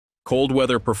Cold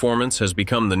weather performance has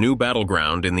become the new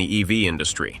battleground in the EV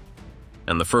industry,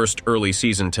 and the first early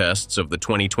season tests of the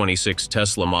 2026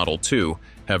 Tesla Model 2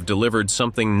 have delivered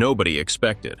something nobody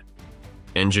expected.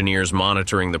 Engineers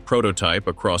monitoring the prototype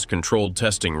across controlled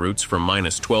testing routes from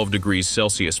 -12 degrees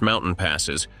Celsius mountain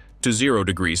passes to 0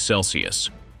 degrees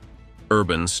Celsius.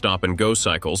 Urban stop-and-go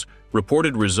cycles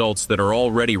reported results that are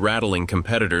already rattling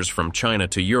competitors from China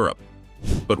to Europe.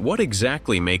 But what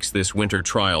exactly makes this winter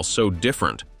trial so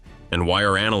different? And why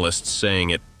are analysts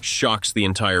saying it shocks the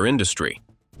entire industry?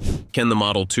 Can the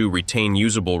Model 2 retain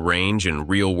usable range in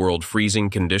real-world freezing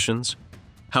conditions?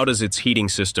 How does its heating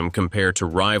system compare to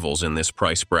rivals in this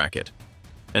price bracket?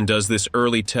 And does this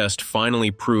early test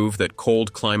finally prove that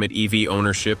cold climate EV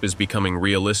ownership is becoming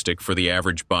realistic for the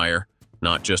average buyer,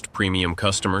 not just premium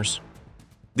customers?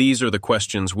 These are the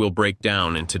questions we'll break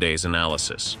down in today's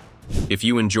analysis. If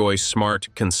you enjoy smart,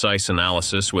 concise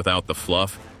analysis without the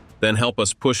fluff, then help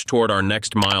us push toward our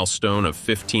next milestone of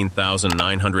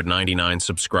 15,999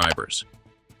 subscribers.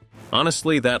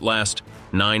 Honestly, that last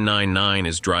 999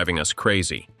 is driving us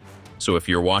crazy. So if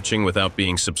you're watching without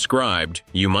being subscribed,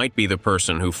 you might be the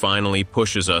person who finally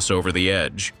pushes us over the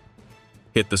edge.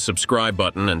 Hit the subscribe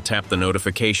button and tap the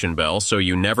notification bell so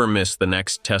you never miss the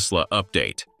next Tesla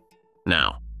update.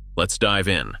 Now, let's dive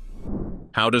in.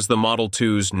 How does the Model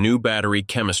 2's new battery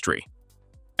chemistry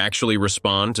actually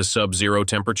respond to sub-zero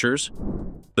temperatures?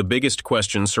 The biggest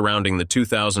question surrounding the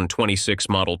 2026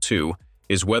 Model 2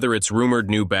 is whether its rumored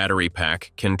new battery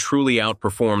pack can truly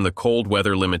outperform the cold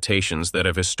weather limitations that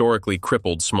have historically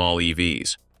crippled small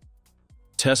EVs.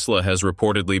 Tesla has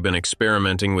reportedly been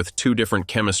experimenting with two different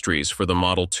chemistries for the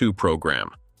Model 2 program: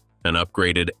 an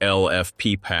upgraded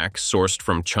LFP pack sourced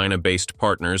from China-based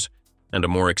partners and a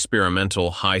more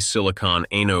experimental high-silicon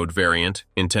anode variant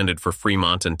intended for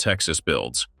Fremont and Texas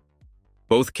builds.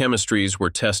 Both chemistries were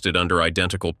tested under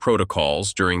identical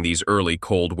protocols during these early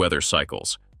cold weather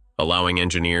cycles, allowing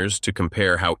engineers to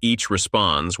compare how each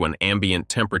responds when ambient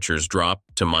temperatures drop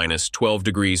to -12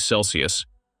 degrees Celsius,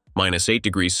 -8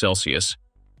 degrees Celsius,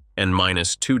 and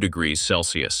 -2 degrees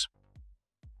Celsius.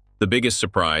 The biggest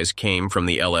surprise came from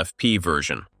the LFP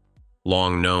version,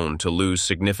 long known to lose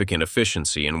significant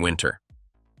efficiency in winter.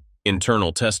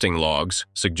 Internal testing logs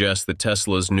suggest that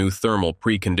Tesla's new thermal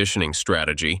preconditioning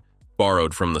strategy,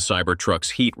 borrowed from the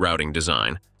Cybertruck's heat routing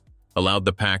design, allowed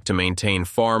the pack to maintain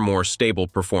far more stable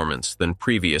performance than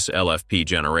previous LFP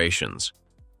generations.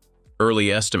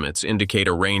 Early estimates indicate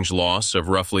a range loss of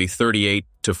roughly 38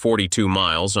 to 42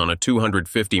 miles on a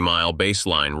 250-mile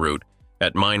baseline route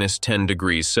at -10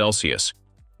 degrees Celsius,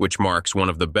 which marks one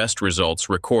of the best results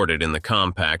recorded in the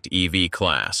compact EV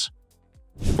class.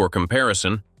 For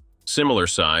comparison,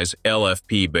 similar-size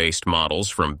LFP-based models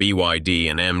from BYD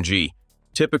and MG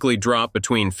typically drop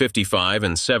between 55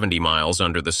 and 70 miles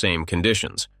under the same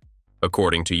conditions,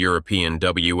 according to European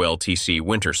WLTC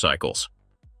winter cycles.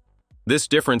 This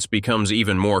difference becomes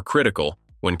even more critical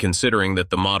when considering that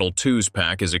the Model 2's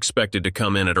pack is expected to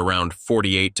come in at around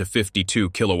 48 to 52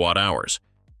 kilowatt-hours,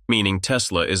 meaning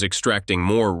Tesla is extracting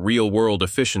more real-world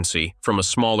efficiency from a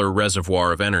smaller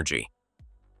reservoir of energy.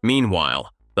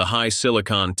 Meanwhile, the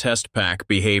high-silicon test pack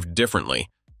behaved differently,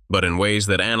 but in ways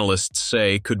that analysts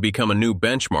say could become a new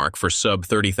benchmark for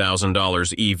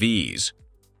sub-$30,000 EVs.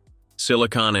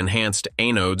 Silicon-enhanced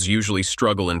anodes usually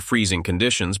struggle in freezing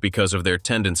conditions because of their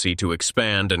tendency to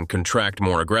expand and contract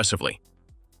more aggressively.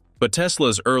 But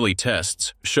Tesla's early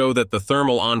tests show that the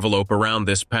thermal envelope around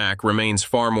this pack remains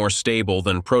far more stable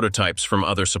than prototypes from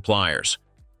other suppliers.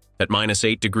 At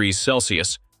 -8 degrees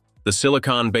Celsius, the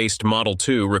silicon-based Model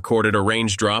 2 recorded a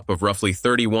range drop of roughly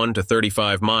 31 to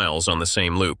 35 miles on the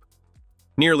same loop,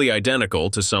 nearly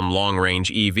identical to some long-range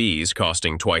EVs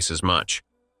costing twice as much.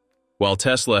 While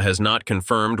Tesla has not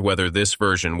confirmed whether this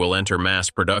version will enter mass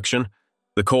production,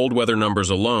 the cold weather numbers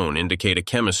alone indicate a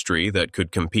chemistry that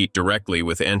could compete directly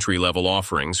with entry-level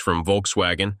offerings from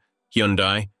Volkswagen,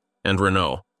 Hyundai, and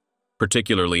Renault,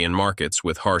 particularly in markets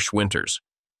with harsh winters.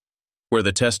 Where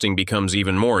the testing becomes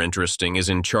even more interesting is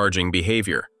in charging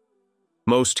behavior.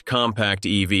 Most compact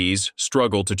EVs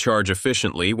struggle to charge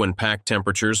efficiently when pack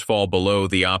temperatures fall below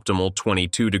the optimal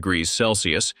 22 degrees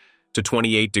Celsius to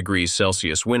 28 degrees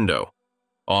Celsius window,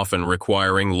 often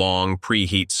requiring long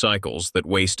preheat cycles that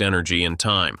waste energy and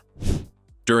time.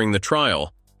 During the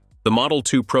trial, the Model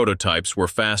 2 prototypes were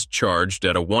fast-charged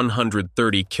at a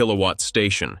 130 kilowatt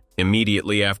station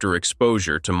immediately after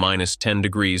exposure to -10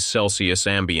 degrees Celsius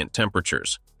ambient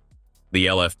temperatures. The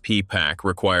LFP pack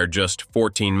required just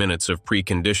 14 minutes of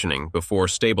preconditioning before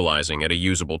stabilizing at a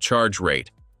usable charge rate,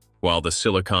 while the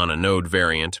silicon anode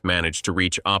variant managed to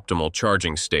reach optimal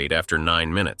charging state after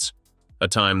 9 minutes, a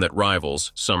time that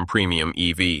rivals some premium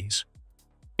EVs.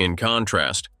 In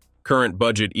contrast, current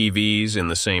budget EVs in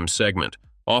the same segment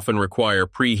often require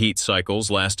preheat cycles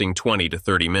lasting 20 to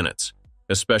 30 minutes,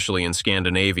 especially in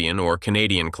Scandinavian or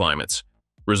Canadian climates,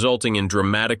 resulting in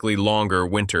dramatically longer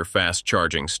winter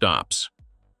fast-charging stops.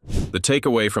 The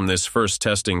takeaway from this first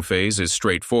testing phase is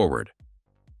straightforward.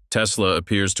 Tesla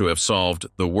appears to have solved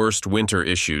the worst winter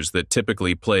issues that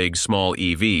typically plague small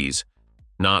EVs,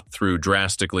 not through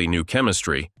drastically new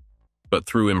chemistry, but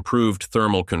through improved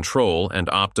thermal control and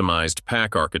optimized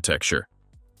pack architecture.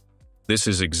 This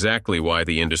is exactly why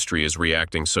the industry is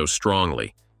reacting so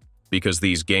strongly, because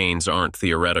these gains aren't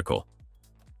theoretical.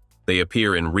 They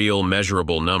appear in real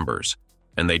measurable numbers,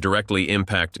 and they directly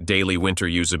impact daily winter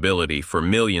usability for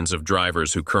millions of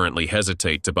drivers who currently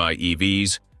hesitate to buy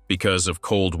EVs because of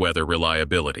cold weather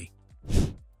reliability.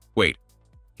 Wait,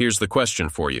 here's the question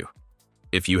for you.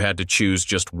 If you had to choose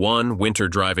just one winter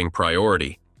driving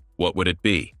priority, what would it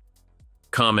be?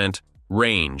 Comment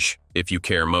range if you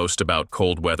care most about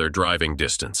cold weather driving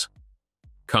distance.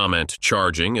 Comment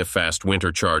charging if fast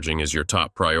winter charging is your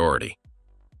top priority.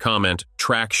 Comment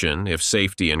traction if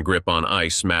safety and grip on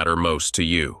ice matter most to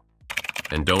you.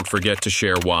 And don't forget to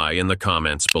share why in the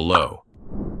comments below.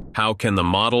 How can the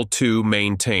Model 2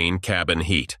 maintain cabin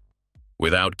heat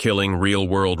without killing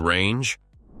real-world range?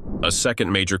 A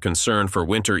second major concern for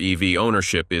winter EV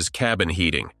ownership is cabin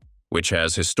heating, which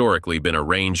has historically been a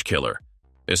range killer,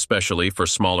 especially for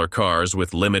smaller cars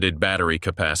with limited battery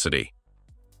capacity.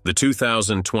 The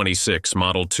 2026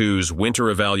 Model 2's winter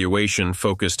evaluation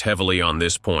focused heavily on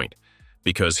this point,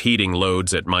 because heating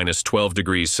loads at -12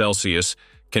 degrees Celsius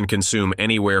can consume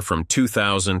anywhere from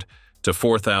 2,000 to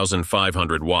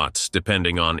 4,500 watts,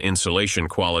 depending on insulation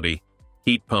quality,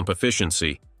 heat pump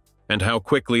efficiency, and how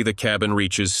quickly the cabin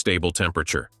reaches stable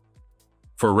temperature.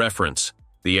 For reference,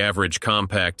 the average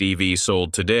compact EV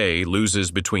sold today loses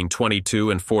between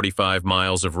 22 and 45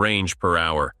 miles of range per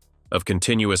hour of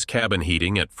continuous cabin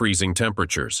heating at freezing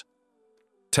temperatures.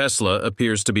 Tesla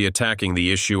appears to be attacking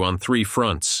the issue on three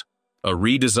fronts: a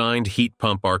redesigned heat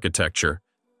pump architecture,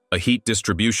 a heat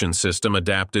distribution system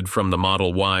adapted from the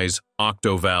Model Y's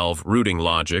octovalve routing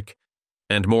logic,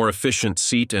 and more efficient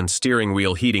seat and steering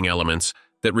wheel heating elements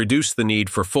that reduce the need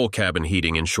for full cabin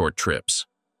heating in short trips.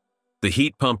 The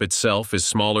heat pump itself is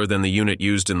smaller than the unit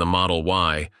used in the Model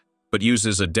Y, but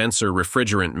uses a denser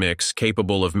refrigerant mix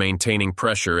capable of maintaining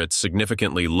pressure at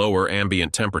significantly lower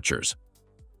ambient temperatures.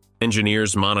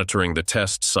 Engineers monitoring the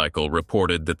test cycle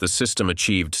reported that the system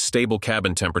achieved stable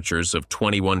cabin temperatures of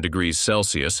 21 degrees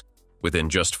Celsius within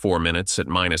just 4 minutes at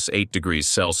 -8 degrees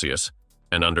Celsius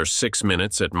and under 6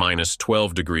 minutes at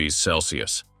 -12 degrees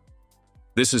Celsius.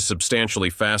 This is substantially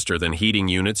faster than heating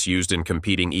units used in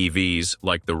competing EVs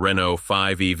like the Renault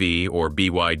 5 EV or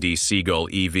BYD Seagull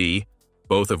EV,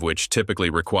 both of which typically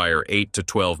require 8 to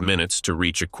 12 minutes to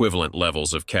reach equivalent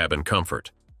levels of cabin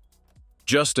comfort.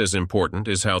 Just as important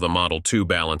is how the Model 2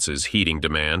 balances heating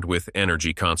demand with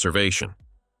energy conservation.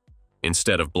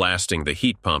 Instead of blasting the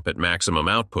heat pump at maximum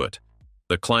output,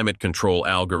 the climate control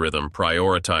algorithm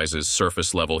prioritizes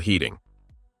surface-level heating,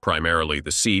 primarily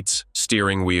the seats,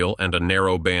 steering wheel, and a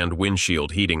narrow-band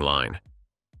windshield heating line,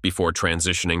 before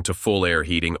transitioning to full air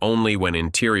heating only when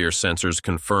interior sensors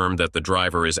confirm that the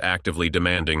driver is actively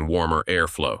demanding warmer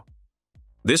airflow.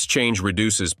 This change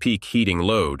reduces peak heating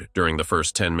load during the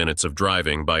first 10 minutes of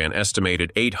driving by an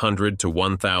estimated 800 to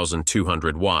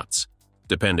 1,200 watts,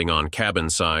 depending on cabin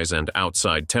size and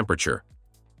outside temperature.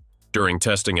 During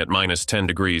testing at -10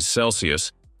 degrees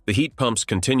Celsius, the heat pump's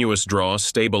continuous draw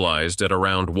stabilized at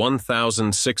around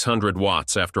 1,600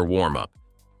 watts after warm-up,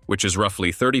 which is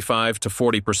roughly 35 to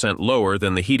 40% lower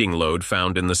than the heating load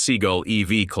found in the Seagull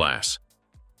EV class.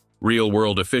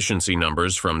 Real-world efficiency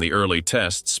numbers from the early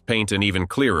tests paint an even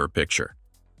clearer picture.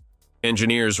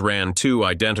 Engineers ran 2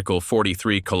 identical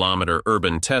 43-kilometer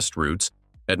urban test routes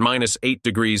at -8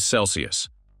 degrees Celsius,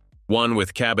 one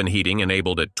with cabin heating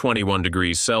enabled at 21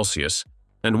 degrees Celsius,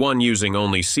 and one using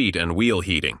only seat and wheel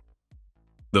heating.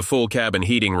 The full cabin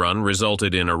heating run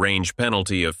resulted in a range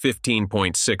penalty of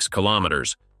 15.6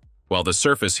 kilometers, while the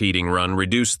surface heating run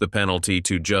reduced the penalty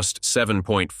to just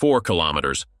 7.4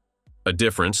 kilometers, a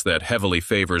difference that heavily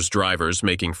favors drivers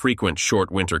making frequent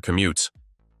short winter commutes.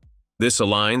 This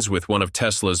aligns with one of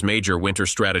Tesla's major winter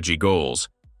strategy goals,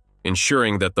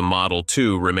 ensuring that the Model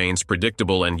 2 remains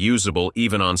predictable and usable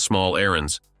even on small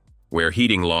errands, where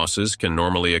heating losses can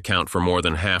normally account for more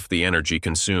than half the energy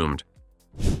consumed.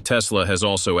 Tesla has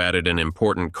also added an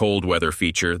important cold weather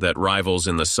feature that rivals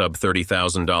in the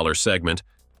sub-$30,000 segment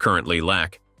currently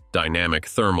lack: dynamic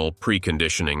thermal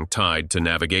preconditioning tied to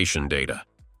navigation data.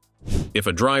 If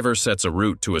a driver sets a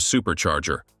route to a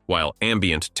supercharger while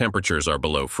ambient temperatures are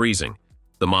below freezing,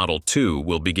 the Model 2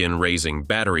 will begin raising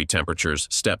battery temperatures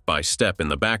step by step in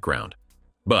the background,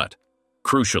 but,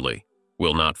 crucially,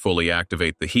 will not fully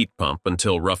activate the heat pump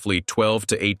until roughly 12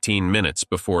 to 18 minutes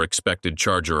before expected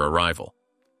charger arrival.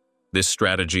 This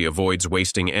strategy avoids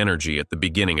wasting energy at the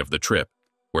beginning of the trip,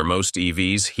 where most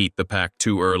EVs heat the pack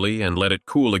too early and let it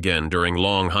cool again during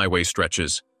long highway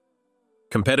stretches.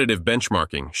 Competitive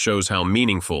benchmarking shows how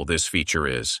meaningful this feature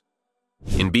is.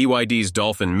 In BYD's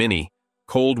Dolphin Mini,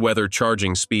 cold weather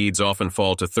charging speeds often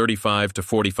fall to 35 to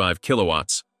 45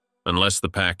 kilowatts, unless the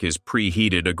pack is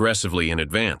preheated aggressively in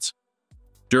advance.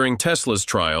 During Tesla's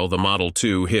trial, the Model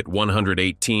 2 hit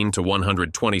 118 to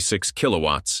 126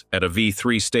 kilowatts at a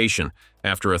V3 station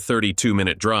after a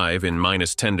 32-minute drive in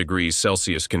minus 10 degrees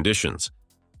Celsius conditions,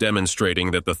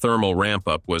 demonstrating that the thermal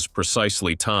ramp-up was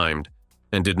precisely timed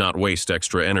and did not waste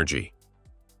extra energy.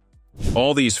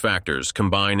 All these factors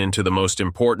combine into the most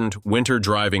important winter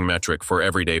driving metric for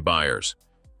everyday buyers: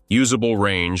 usable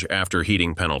range after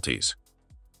heating penalties.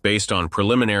 Based on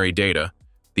preliminary data,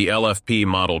 the LFP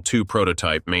Model 2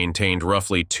 prototype maintained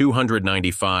roughly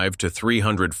 295 to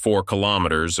 304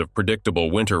 kilometers of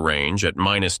predictable winter range at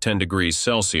minus 10 degrees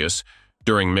Celsius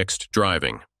during mixed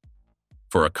driving.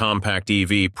 For a compact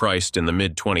EV priced in the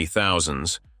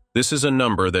mid-20,000s, this is a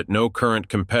number that no current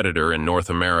competitor in North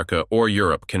America or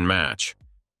Europe can match,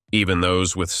 even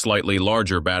those with slightly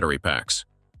larger battery packs.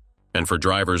 And for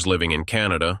drivers living in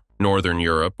Canada, Northern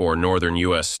Europe, or Northern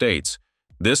US states,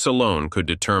 this alone could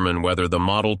determine whether the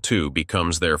Model 2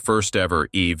 becomes their first ever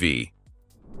EV.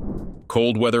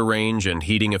 Cold weather range and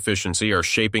heating efficiency are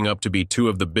shaping up to be two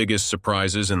of the biggest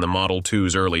surprises in the Model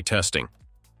 2's early testing,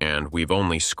 and we've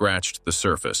only scratched the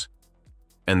surface.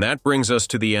 And that brings us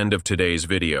to the end of today's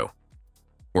video.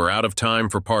 We're out of time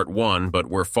for part 1, but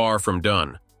we're far from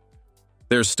done.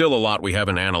 There's still a lot we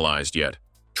haven't analyzed yet: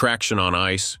 traction on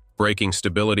ice, braking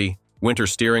stability, winter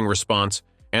steering response,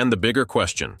 and the bigger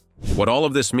question: what all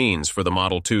of this means for the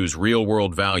Model 2's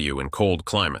real-world value in cold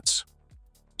climates.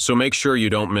 So make sure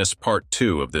you don't miss part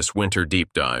 2 of this winter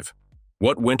deep dive.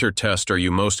 What winter test are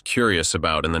you most curious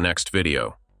about in the next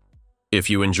video? If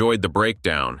you enjoyed the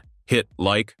breakdown, hit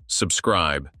like,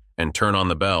 subscribe, and turn on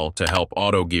the bell to help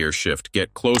AutoGearshift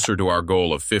get closer to our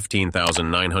goal of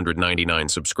 15,999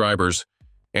 subscribers,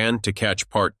 and to catch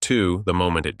part 2 the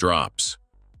moment it drops.